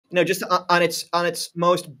just on its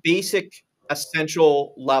most basic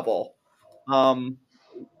essential level, um,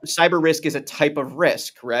 cyber risk is a type of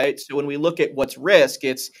risk, right? So when we look at what's risk,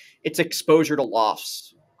 it's exposure to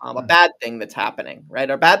loss, a Mm. bad thing that's happening, right?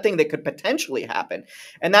 A bad thing that could potentially happen,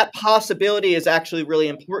 and that possibility is actually really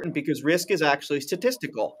important because risk is actually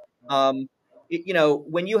statistical.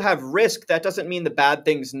 When you have risk, that doesn't mean the bad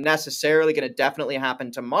thing's necessarily going to definitely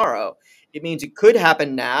happen tomorrow. It means it could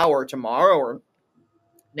happen now or tomorrow or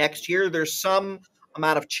next year. There's some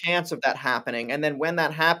amount of chance of that happening. And then when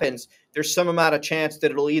that happens, there's some amount of chance that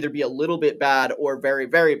it'll either be a little bit bad or very,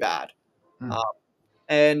 very bad. Uh, Mm.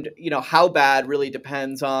 and how bad really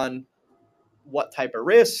depends on what type of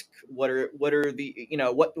risk, what are the,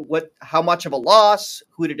 how much of a loss,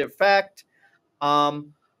 who did it affect.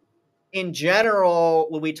 Um, in general,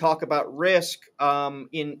 when we talk about risk,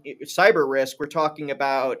 in cyber risk, we're talking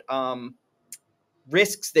about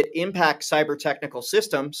risks that impact cyber technical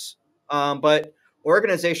systems, but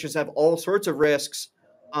organizations have all sorts of risks,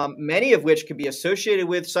 many of which can be associated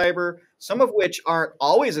with cyber, some of which aren't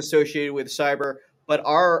always associated with cyber, but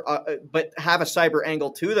have a cyber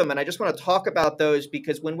angle to them. And I just want to talk about those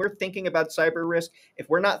because when we're thinking about cyber risk, if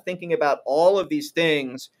we're not thinking about all of these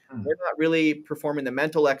things, Mm. we're not really performing the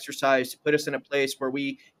mental exercise to put us in a place where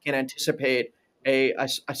we can anticipate a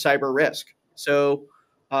cyber risk. So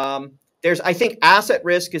I think asset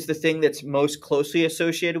risk is the thing that's most closely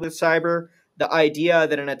associated with cyber. The idea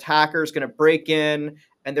that an attacker is going to break in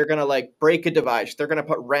and they're going to like break a device, they're going to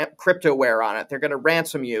put cryptoware on it, they're going to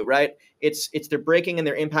ransom you, right? It's they're breaking and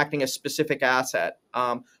they're impacting a specific asset.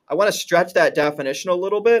 I want to stretch that definition a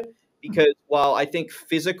little bit Mm. because while I think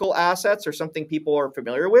physical assets are something people are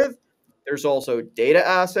familiar with, there's also data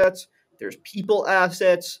assets, there's people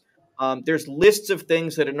assets, there's lists of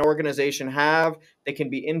things that an organization have that can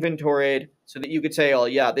be inventoried so that you could say, oh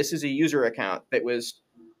yeah, this is a user account that's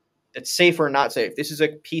safe or not safe. This is a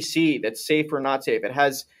PC that's safe or not safe. It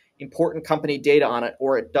has important company data on it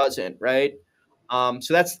or it doesn't, right? So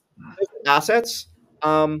that's assets.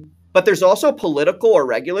 But there's also political or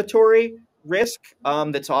regulatory risk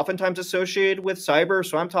that's oftentimes associated with cyber.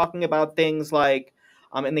 So I'm talking about things like,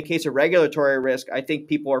 in the case of regulatory risk, I think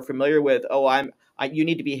people are familiar with, you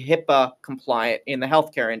need to be HIPAA compliant in the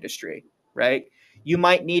healthcare industry, right? You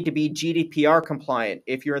might need to be GDPR compliant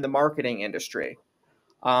if you're in the marketing industry.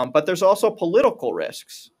 But there's also political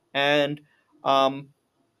risks. And um,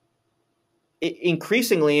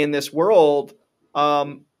 increasingly in this world,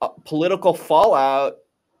 political fallout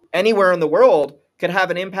anywhere in the world could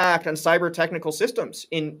have an impact on cyber technical systems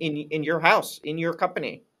in your house, in your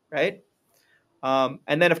company, right?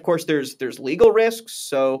 And then, of course, there's legal risks.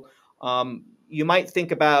 So you might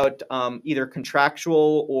think about either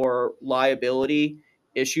contractual or liability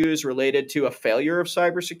issues related to a failure of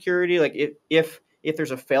cybersecurity. Like if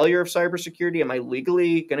there's a failure of cybersecurity, am I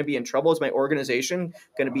legally going to be in trouble? Is my organization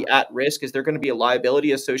going to be at risk? Is there going to be a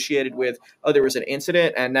liability associated with, oh, there was an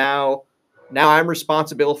incident and now I'm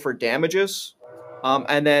responsible for damages?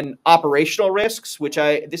 And then operational risks,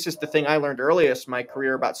 this is the thing I learned earliest in my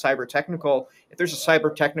career about cyber technical. If there's a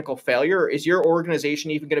cyber technical failure, is your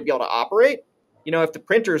organization even going to be able to operate? If the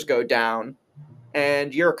printers go down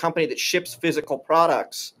and you're a company that ships physical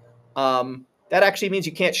products, that actually means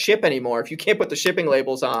you can't ship anymore. If you can't put the shipping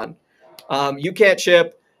labels on, you can't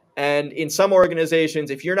ship. And in some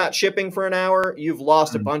organizations, if you're not shipping for an hour, you've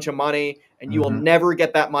lost a Mm. bunch of money and you will Mhm. never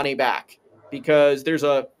get that money back because there's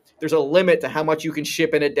a limit to how much you can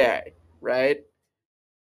ship in a day, right?